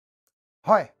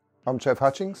Hi, I'm Trev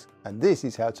Hutchings, and this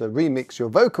is how to remix your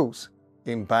vocals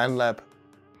in Bandlab.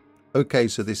 Okay,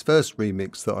 so this first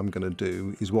remix that I'm going to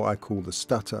do is what I call the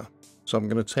stutter. So I'm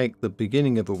going to take the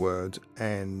beginning of a word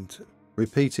and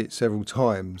repeat it several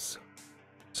times.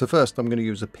 So first I'm going to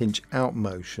use a pinch out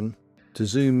motion to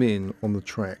zoom in on the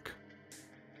track.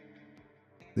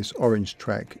 This orange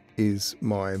track is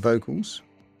my vocals.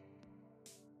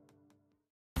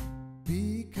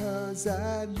 Because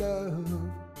I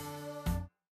love.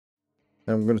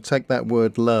 Now I'm going to take that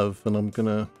word love and I'm going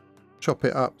to chop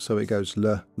it up so it goes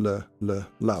love.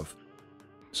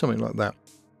 Something like that.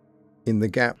 In the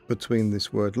gap between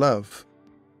this word love.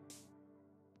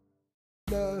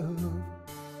 Love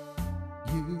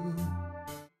you.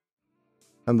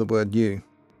 And the word you.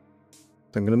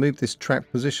 So I'm going to move this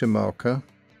track position marker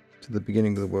to the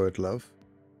beginning of the word love.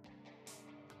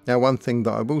 Now one thing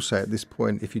that I will say at this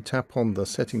point, if you tap on the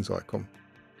settings icon,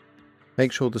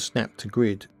 make sure the snap to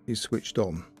grid is switched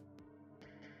on.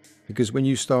 Because when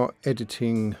you start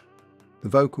editing the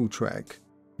vocal track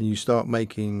and you start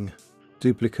making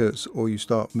duplicates or you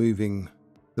start moving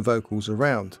the vocals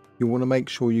around, you want to make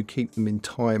sure you keep them in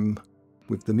time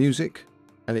with the music,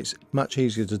 and it's much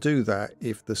easier to do that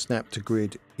if the snap to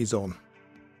grid is on.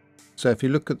 So if you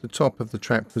look at the top of the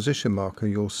track position marker,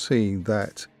 you'll see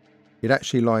that it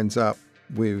actually lines up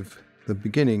with the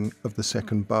beginning of the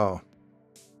second bar.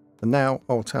 And now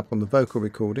I'll tap on the vocal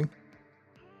recording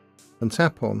and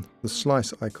tap on the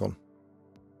slice icon.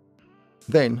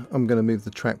 Then I'm going to move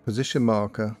the track position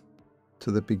marker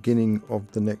to the beginning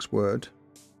of the next word,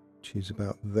 which is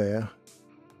about there.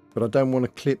 But I don't want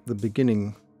to clip the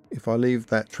beginning. If I leave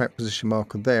that track position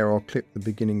marker there, I'll clip the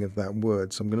beginning of that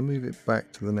word. So I'm going to move it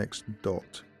back to the next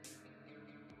dot.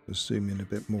 Just zoom in a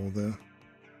bit more there.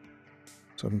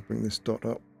 So I can bring this dot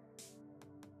up.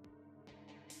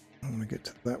 I want to get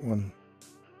to that one,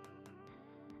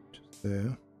 just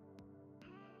there.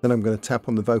 Then I'm going to tap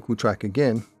on the vocal track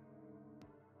again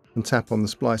and tap on the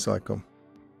splice icon.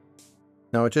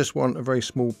 Now I just want a very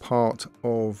small part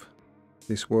of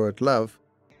this word love,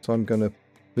 so I'm going to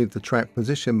move the track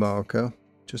position marker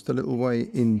just a little way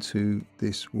into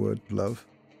this word love.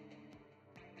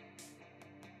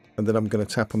 And then I'm going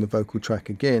to tap on the vocal track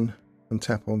again and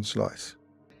tap on slice.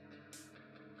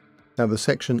 Now the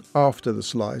section after the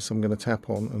slice I'm going to tap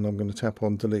on, and I'm going to tap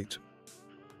on delete.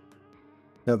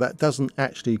 Now that doesn't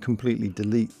actually completely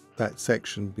delete that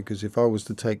section, because if I was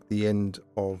to take the end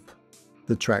of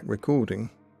the track recording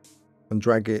and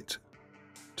drag it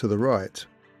to the right,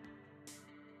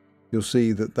 you'll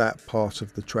see that that part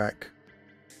of the track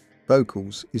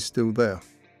vocals is still there.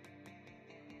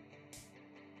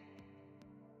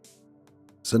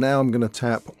 So now I'm going to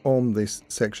tap on this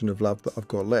section of love that I've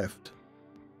got left.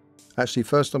 Actually,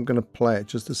 first I'm going to play it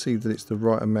just to see that it's the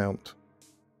right amount.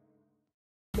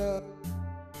 Yeah,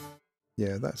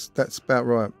 that's about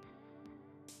right.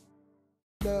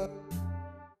 I'm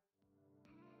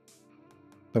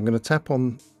going to tap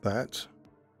on that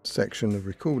section of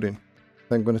recording.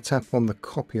 Then I'm going to tap on the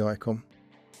copy icon.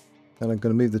 Then I'm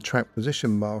going to move the track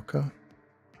position marker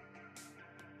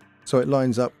so it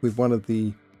lines up with one of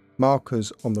the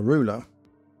markers on the ruler.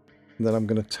 And then I'm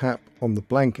going to tap on the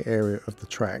blank area of the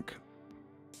track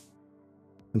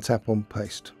and tap on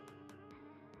paste.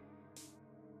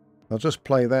 I'll just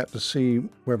play that to see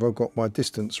whether I've got my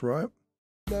distance right.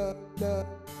 Okay,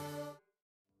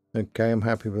 I'm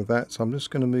happy with that, so I'm just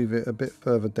going to move it a bit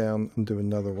further down and do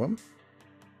another one.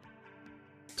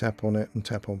 Tap on it and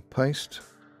tap on paste.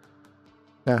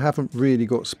 Now I haven't really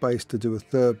got space to do a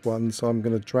third one, so I'm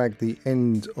going to drag the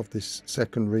end of this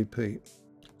second repeat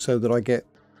so that I get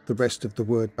the rest of the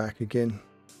word back again.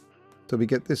 So we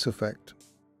get this effect.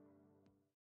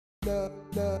 Love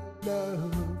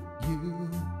you.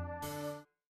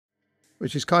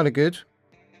 Which is kind of good,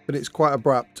 but it's quite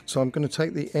abrupt. So I'm going to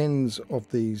take the ends of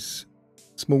these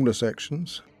smaller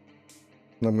sections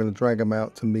and I'm going to drag them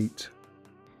out to meet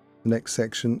the next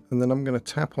section, and then I'm going to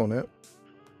tap on it.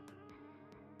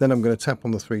 Then I'm going to tap on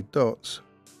the three dots.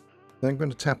 Then I'm going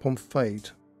to tap on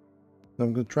fade. And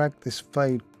I'm going to drag this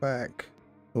fade back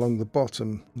along the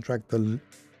bottom and drag the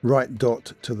right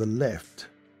dot to the left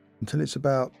until it's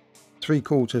about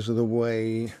 3/4 of the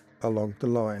way along the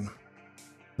line,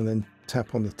 and then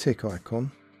tap on the tick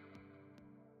icon.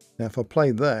 Now if I play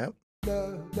that,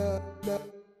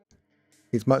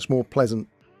 it's much more pleasant.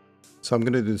 So I'm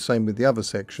going to do the same with the other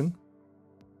section.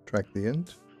 Drag the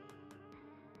end,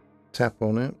 tap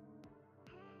on it,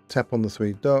 tap on the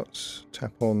three dots,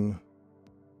 tap on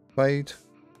fade,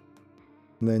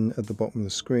 and then at the bottom of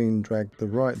the screen drag the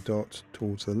right dot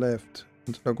towards the left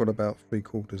until I've got about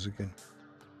 3/4 again.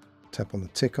 Tap on the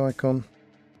tick icon,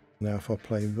 Now if I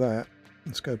play that,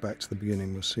 let's go back to the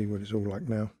beginning, we'll see what it's all like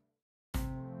now.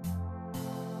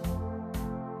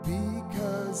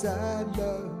 Because I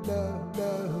love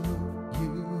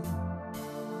you.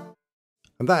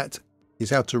 And that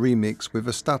is how to remix with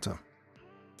a stutter.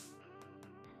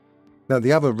 Now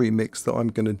the other remix that I'm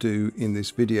going to do in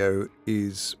this video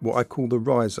is what I call the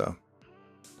riser.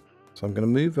 So I'm going to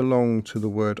move along to the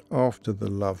word after the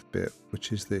love bit,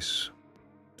 which is this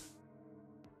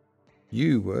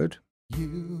you word.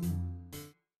 You.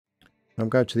 I'm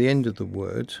going to the end of the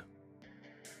word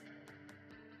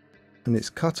and it's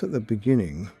cut at the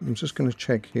beginning. I'm just going to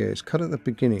check here. It's cut at the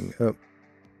beginning.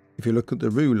 If you look at the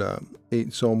ruler,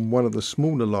 it's on one of the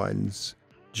smaller lines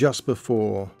just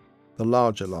before the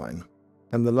larger line.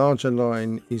 And the larger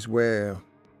line is where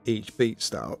each beat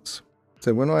starts.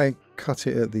 So when I cut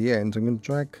it at the end, I'm going to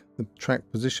drag the track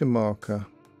position marker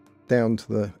down to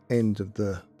the end of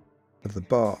the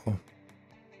bar,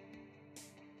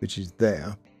 which is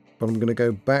there. But I'm going to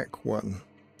go back one.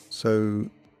 So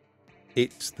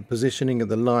it's the positioning of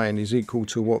the line is equal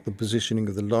to what the positioning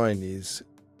of the line is,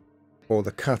 or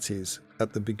the cut is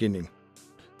at the beginning.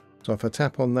 So if I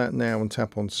tap on that now and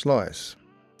tap on slice,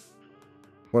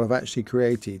 what I've actually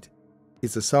created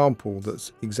is a sample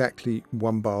that's exactly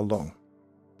 1 bar long.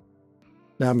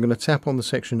 Now I'm going to tap on the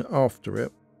section after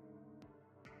it,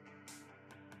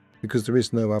 because there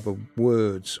is no other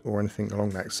words or anything along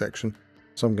that section,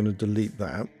 so I'm going to delete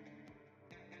that.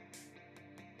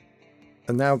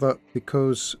 And now that,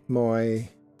 because my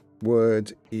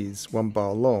word is 1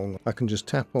 bar long, I can just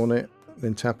tap on it,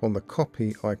 then tap on the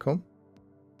copy icon.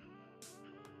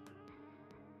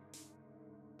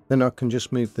 Then I can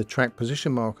just move the track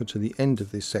position marker to the end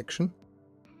of this section,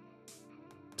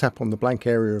 tap on the blank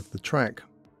area of the track,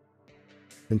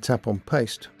 then tap on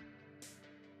paste.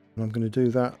 And I'm going to do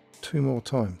that 2 more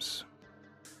times.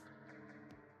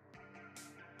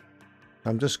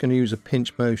 I'm just going to use a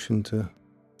pinch motion to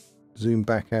zoom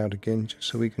back out again, just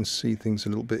so we can see things a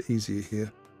little bit easier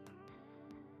here.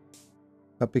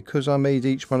 But because I made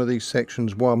each one of these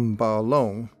sections 1 bar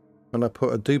long, and I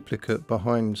put a duplicate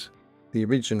behind the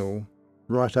original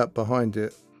right up behind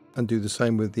it and do the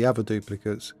same with the other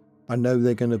duplicates, I know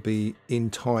they're going to be in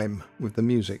time with the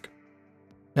music.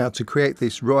 Now to create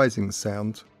this rising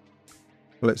sound,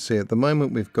 let's see, at the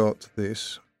moment we've got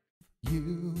this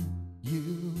you,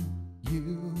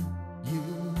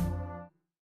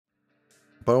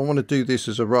 but I want to do this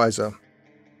as a riser.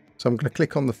 So I'm going to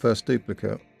click on the first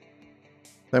duplicate,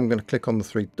 then I'm going to click on the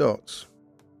 3 dots,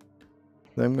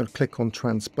 then I'm going to click on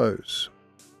transpose.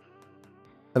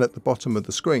 And at the bottom of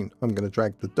the screen, I'm going to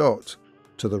drag the dot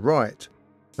to the right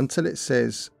until it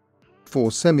says 4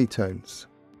 semitones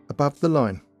above the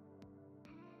line.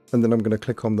 And then I'm going to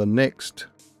click on the next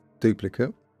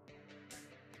duplicate,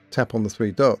 tap on the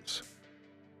 3 dots,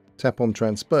 tap on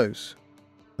transpose.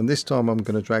 And this time I'm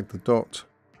going to drag the dot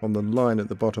on the line at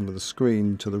the bottom of the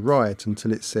screen to the right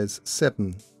until it says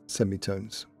 7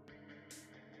 semitones.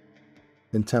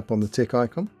 Then tap on the tick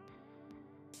icon.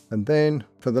 And then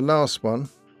for the last one,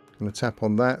 I'm going to tap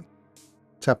on that,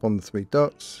 tap on the 3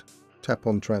 dots, tap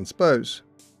on transpose,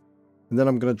 and then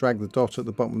I'm going to drag the dot at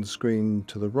the bottom of the screen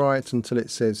to the right until it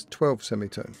says 12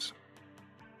 semitones.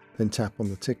 Then tap on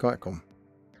the tick icon.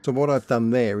 So what I've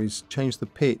done there is change the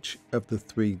pitch of the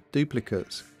 3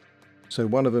 duplicates. So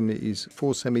one of them is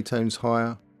 4 semitones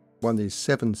higher, one is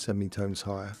 7 semitones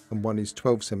higher, and one is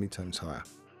 12 semitones higher.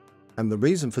 And the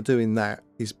reason for doing that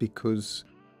is because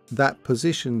that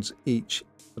positions each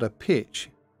at a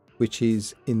pitch which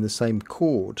is in the same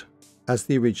chord as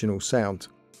the original sound.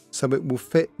 So it will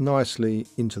fit nicely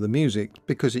into the music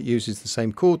because it uses the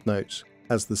same chord notes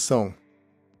as the song.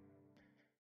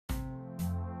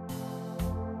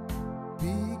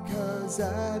 Because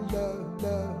I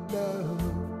love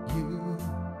you.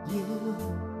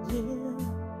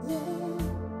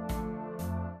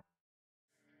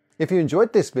 If you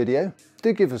enjoyed this video,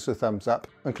 do give us a thumbs up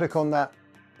and click on that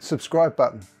subscribe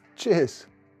button. Cheers!